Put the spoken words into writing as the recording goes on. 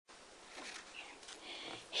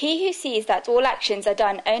He who sees that all actions are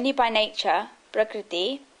done only by nature,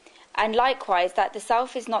 prakrti, and likewise that the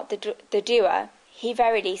self is not the doer, he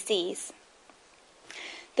verily sees.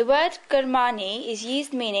 The word karmani is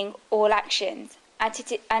used meaning all actions,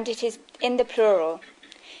 and it is in the plural.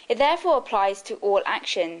 It therefore applies to all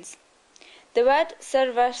actions. The word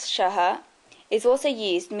sarvashaha is also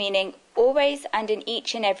used meaning always and in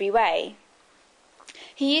each and every way.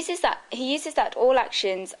 He uses that all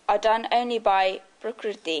actions are done only by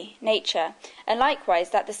prakrti, nature, and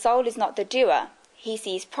likewise that the soul is not the doer, he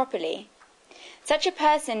sees properly. Such a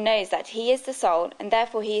person knows that he is the soul, and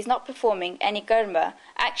therefore he is not performing any karma,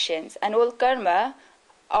 actions, and all karma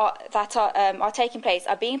that are taking place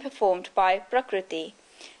are being performed by prakrti,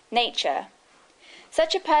 nature.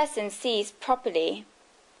 Such a person sees properly.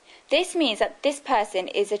 This means that this person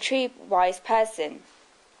is a true wise person.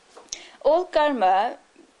 All karma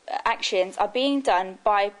actions are being done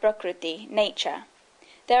by prakrti, nature.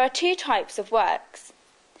 There are two types of works.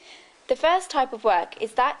 The first type of work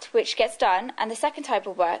is that which gets done, and the second type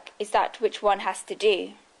of work is that which one has to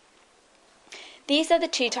do. These are the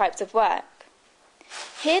two types of work.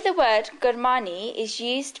 Here the word karmani is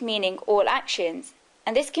used meaning all actions,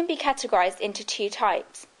 and this can be categorized into two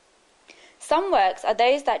types. Some works are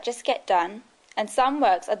those that just get done, and some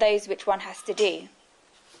works are those which one has to do.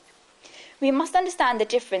 We must understand the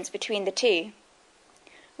difference between the two.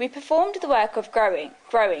 We performed the work of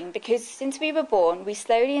growing because since we were born, we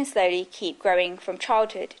slowly keep growing from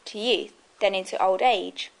childhood to youth, then into old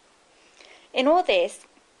age. In all this,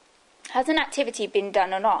 has an activity been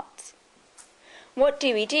done or not? What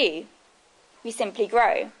do? We simply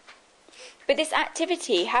grow. But this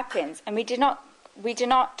activity happens and we do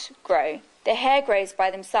not grow. The hair grows by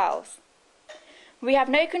themselves. We have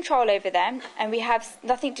no control over them and we have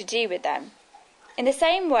nothing to do with them. In the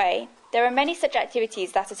same way, there are many such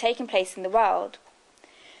activities that are taking place in the world.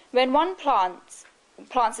 When one plants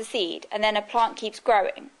a seed and then a plant keeps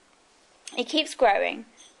growing, it keeps growing,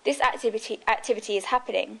 this activity is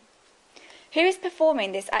happening. Who is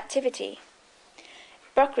performing this activity?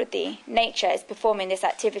 Prakrti, nature, is performing this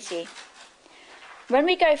activity. When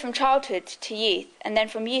we go from childhood to youth and then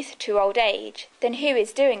from youth to old age, then who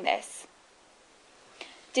is doing this?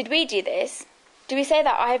 Did we do this? Do we say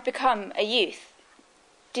that I have become a youth?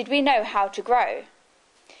 Did we know how to grow?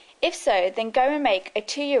 If so, then go and make a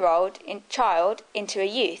 2-year-old child into a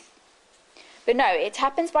youth. But no, it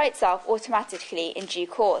happens by itself automatically in due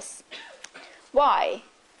course. Why?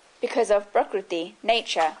 Because of prakrti,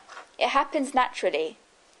 nature. It happens naturally.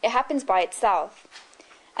 It happens by itself.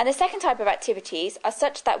 And the second type of activities are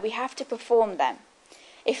such that we have to perform them.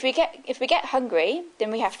 If we get hungry,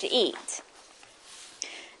 then we have to eat.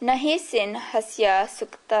 Nahi sin hasya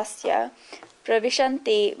suktasya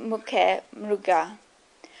pravishanti mukhe mruga.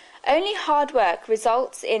 Only hard work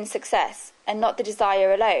results in success, and not the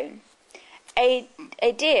desire alone. A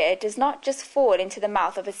deer does not just fall into the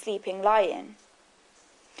mouth of a sleeping lion.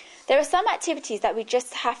 There are some activities that we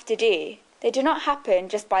just have to do. They do not happen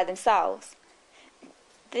just by themselves.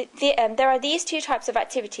 There are these two types of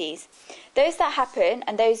activities, those that happen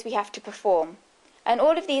and those we have to perform. And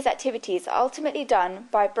all of these activities are ultimately done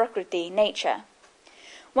by prakrti, nature.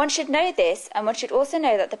 One should know this, and one should also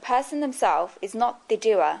know that the person themselves is not the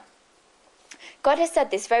doer. God has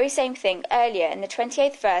said this very same thing earlier in the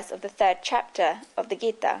 28th verse of the 3rd chapter of the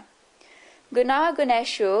Gita. Guna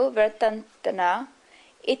guneshu vartantana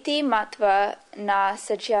iti matva na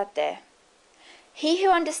sajyate. He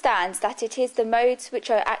who understands that it is the modes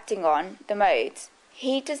which are acting on the modes,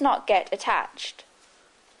 he does not get attached.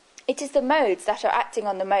 It is the modes that are acting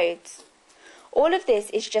on the modes. All of this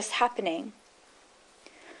is just happening.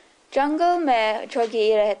 Jungle mein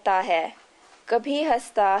jogi rehta hai, kabhi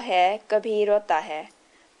hasta hai, kabhi rota hai.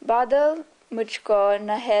 Badal mujhko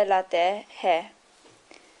nahlate hai.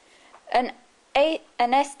 An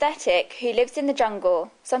aesthetic who lives in the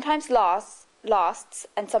jungle sometimes lasts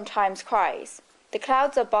and sometimes cries. The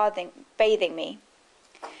clouds are bathing me.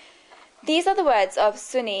 These are the words of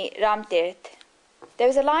Suni Ramtirth. There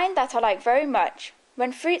is a line that I like very much.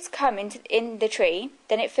 When fruits come in the tree,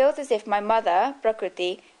 then it feels as if my mother,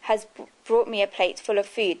 Prakrti, has brought me a plate full of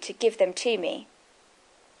food to give them to me.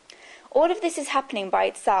 All of this is happening by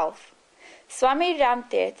itself. Swami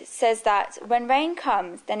Ramtirth says that when rain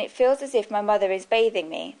comes, then it feels as if my mother is bathing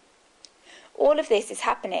me. All of this is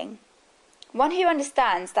happening. One who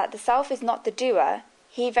understands that the self is not the doer,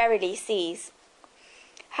 he verily sees.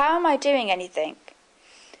 How am I doing anything?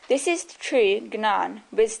 This is true Gnan,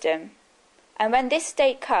 wisdom. And when this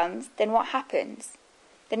state comes, then what happens?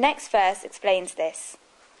 The next verse explains this.